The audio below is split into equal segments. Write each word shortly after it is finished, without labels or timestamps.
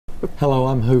Hello,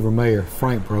 I'm Hoover Mayor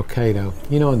Frank Brocato.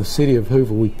 You know, in the City of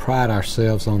Hoover, we pride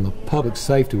ourselves on the public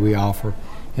safety we offer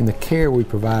and the care we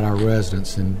provide our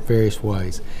residents in various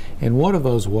ways. And one of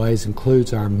those ways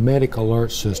includes our medical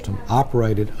alert system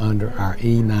operated under our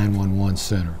E911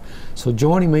 Center. So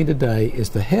joining me today is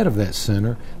the head of that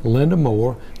center, Linda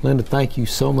Moore. Linda, thank you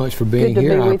so much for being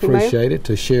here. I appreciate it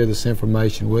to share this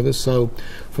information with us. So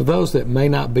for those that may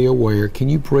not be aware, can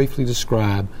you briefly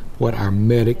describe what our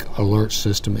medic alert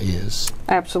system is?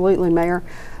 Absolutely, Mayor.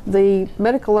 The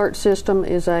medical alert system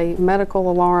is a medical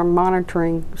alarm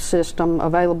monitoring system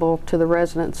available to the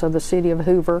residents of the City of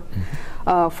Hoover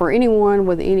for anyone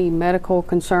with any medical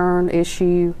concern,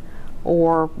 issue,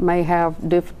 or may have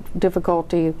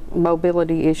difficulty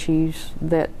mobility issues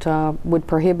that would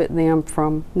prohibit them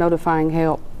from notifying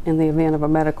help in the event of a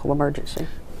medical emergency.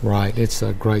 Right, it's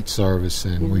a great service,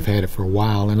 and we've had it for a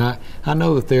while. And I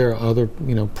know that there are other,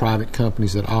 private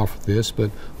companies that offer this,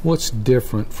 but what's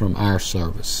different from our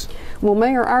service? Well,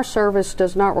 Mayor, our service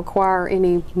does not require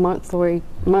any monthly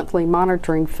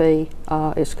monitoring fee.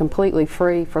 It's completely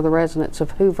free for the residents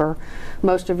of Hoover.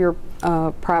 Most of your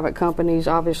private companies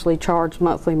obviously charge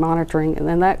monthly monitoring, and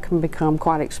then that can become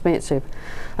quite expensive.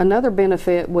 Another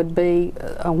benefit would be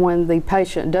when the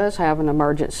patient does have an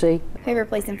emergency. Hoover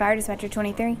Police and Fire Dispatcher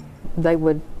 23.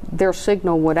 Their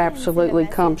signal would absolutely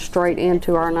come straight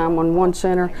into our 911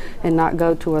 center and not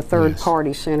go to a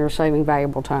third-party center, saving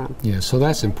valuable time. Yeah, so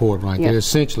that's important right there. It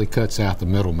essentially cuts out the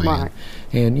middleman. Right.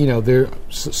 And, there's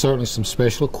certainly some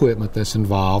special equipment that's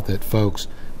involved that folks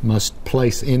must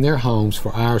place in their homes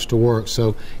for hours to work.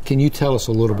 So can you tell us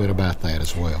a little bit about that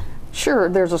as well? Sure.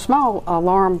 There's a small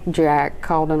alarm jack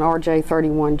called an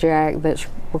RJ31 jack that's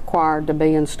required to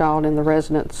be installed in the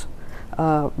residence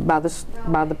by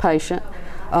the patient.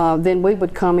 Then we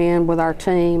would come in with our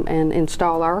team and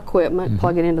install our equipment,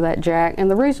 plug it into that jack.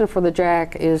 And the reason for the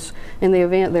jack is in the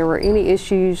event there were any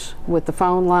issues with the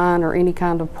phone line or any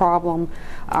kind of problem,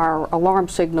 our alarm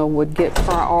signal would get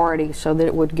priority so that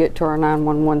it would get to our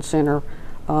 911 center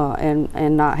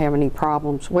and not have any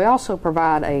problems. We also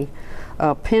provide a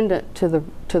pendant to the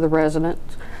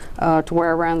residents to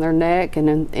wear around their neck,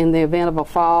 and in the event of a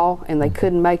fall and they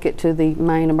couldn't make it to the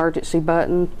main emergency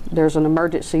button, there's an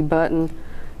emergency button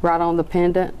right on the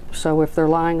pendant, so if they're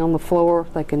lying on the floor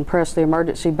they can press the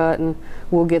emergency button,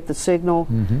 we'll get the signal,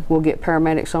 we'll get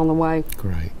paramedics on the way.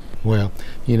 Great. Well,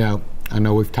 I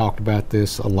know we've talked about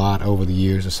this a lot over the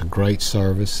years. It's a great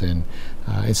service, and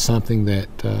it's something that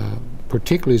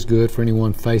particularly is good for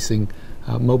anyone facing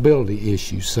mobility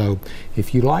issues. So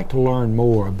if you'd like to learn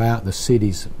more about the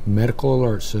city's medical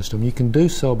alert system, you can do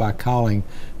so by calling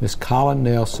Ms. Colin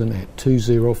Nelson at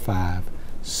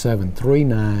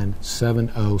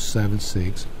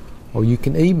 205-739-7076, or you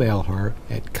can email her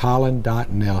at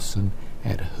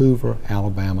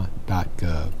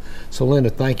colin.nelson@hooveralabama.gov. So Linda,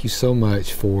 thank you so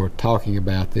much for talking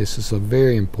about this. It's a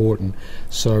very important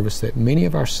service that many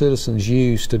of our citizens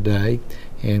use today,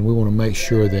 and we want to make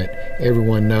sure that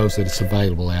everyone knows that it's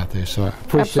available out there. So I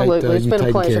appreciate you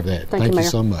taking care of that. Thank you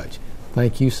so much.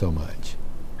 Thank you so much.